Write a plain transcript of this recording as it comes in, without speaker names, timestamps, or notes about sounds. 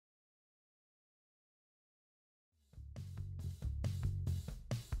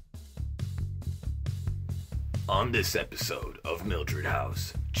On this episode of Mildred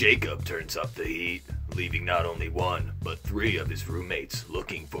House, Jacob turns up the heat, leaving not only one, but three of his roommates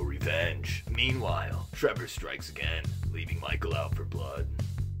looking for revenge. Meanwhile, Trevor strikes again, leaving Michael out for blood.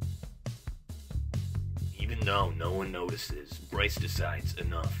 Even though no one notices, Bryce decides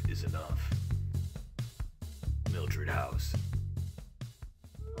enough is enough. Mildred House.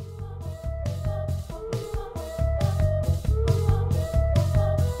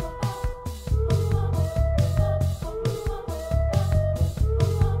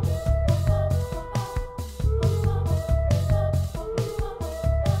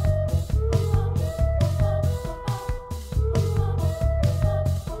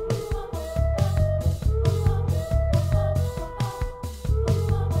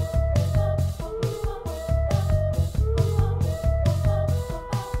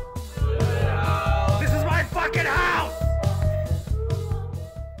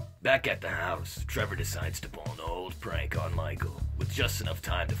 Back at the house, Trevor decides to pull an old prank on Michael, with just enough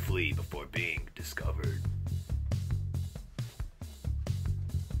time to flee before being discovered.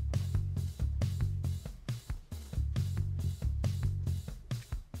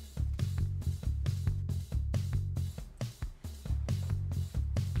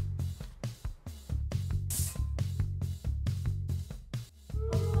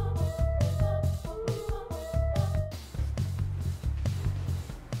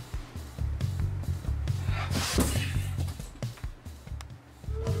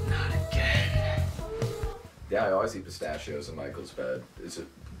 Yeah, I always eat pistachios in Michael's bed. Is it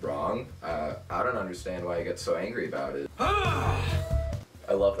wrong? I don't understand why he gets so angry about it.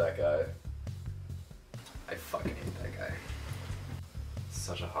 I love that guy. I fucking hate that guy.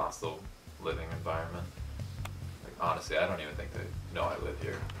 Such a hostile living environment. Like, honestly, I don't even think they know I live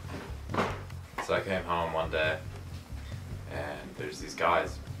here. So I came home one day, and there's these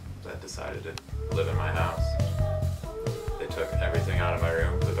guys that decided to live in my house. They took everything out of my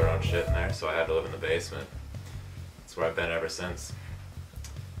room, put their own shit in there, so I had to live in the basement. That's where I've been ever since.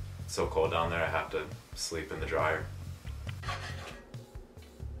 It's so cold down there, I have to sleep in the dryer.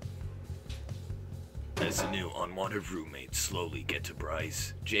 As the new unwanted roommates slowly get to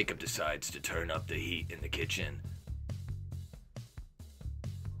Bryce, Jacob decides to turn up the heat in the kitchen.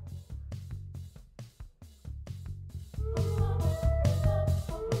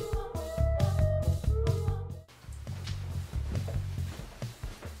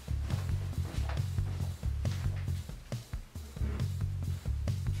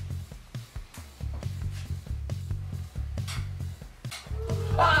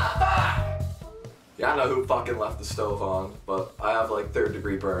 Yeah, I know who fucking left the stove on, but I have like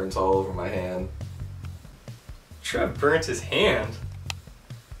third-degree burns all over my hand. Trev burnt his hand.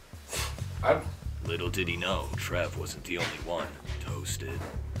 Little did he know, Trev wasn't the only one toasted.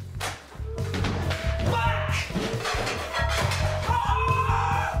 Oh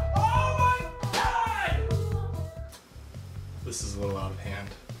my god! This is a little out of hand.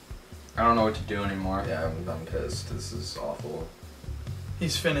 I don't know what to do anymore. Yeah, I'm pissed. This is awful.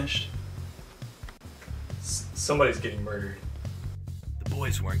 He's finished. Somebody's getting murdered. The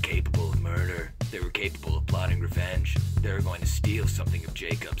boys weren't capable of murder. They were capable of plotting revenge. They were going to steal something of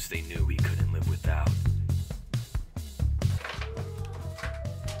Jacob's they knew he couldn't live without.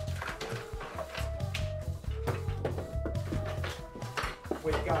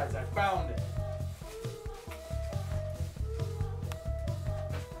 Wait, guys, I found it.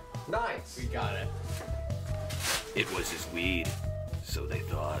 Nice! We got it. It was his weed, so they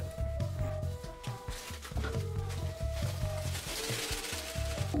thought.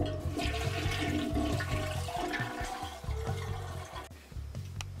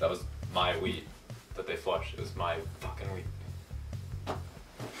 That was my weed that they flushed. It was my fucking weed. I'm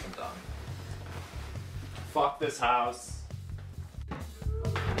done. Fuck this house.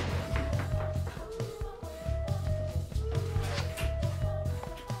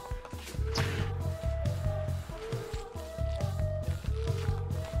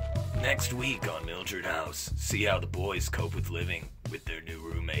 Next week on Mildred House, see how the boys cope with living with their new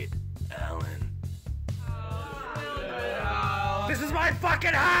roommate, Alan. This is my fucking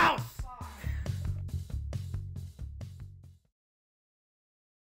house!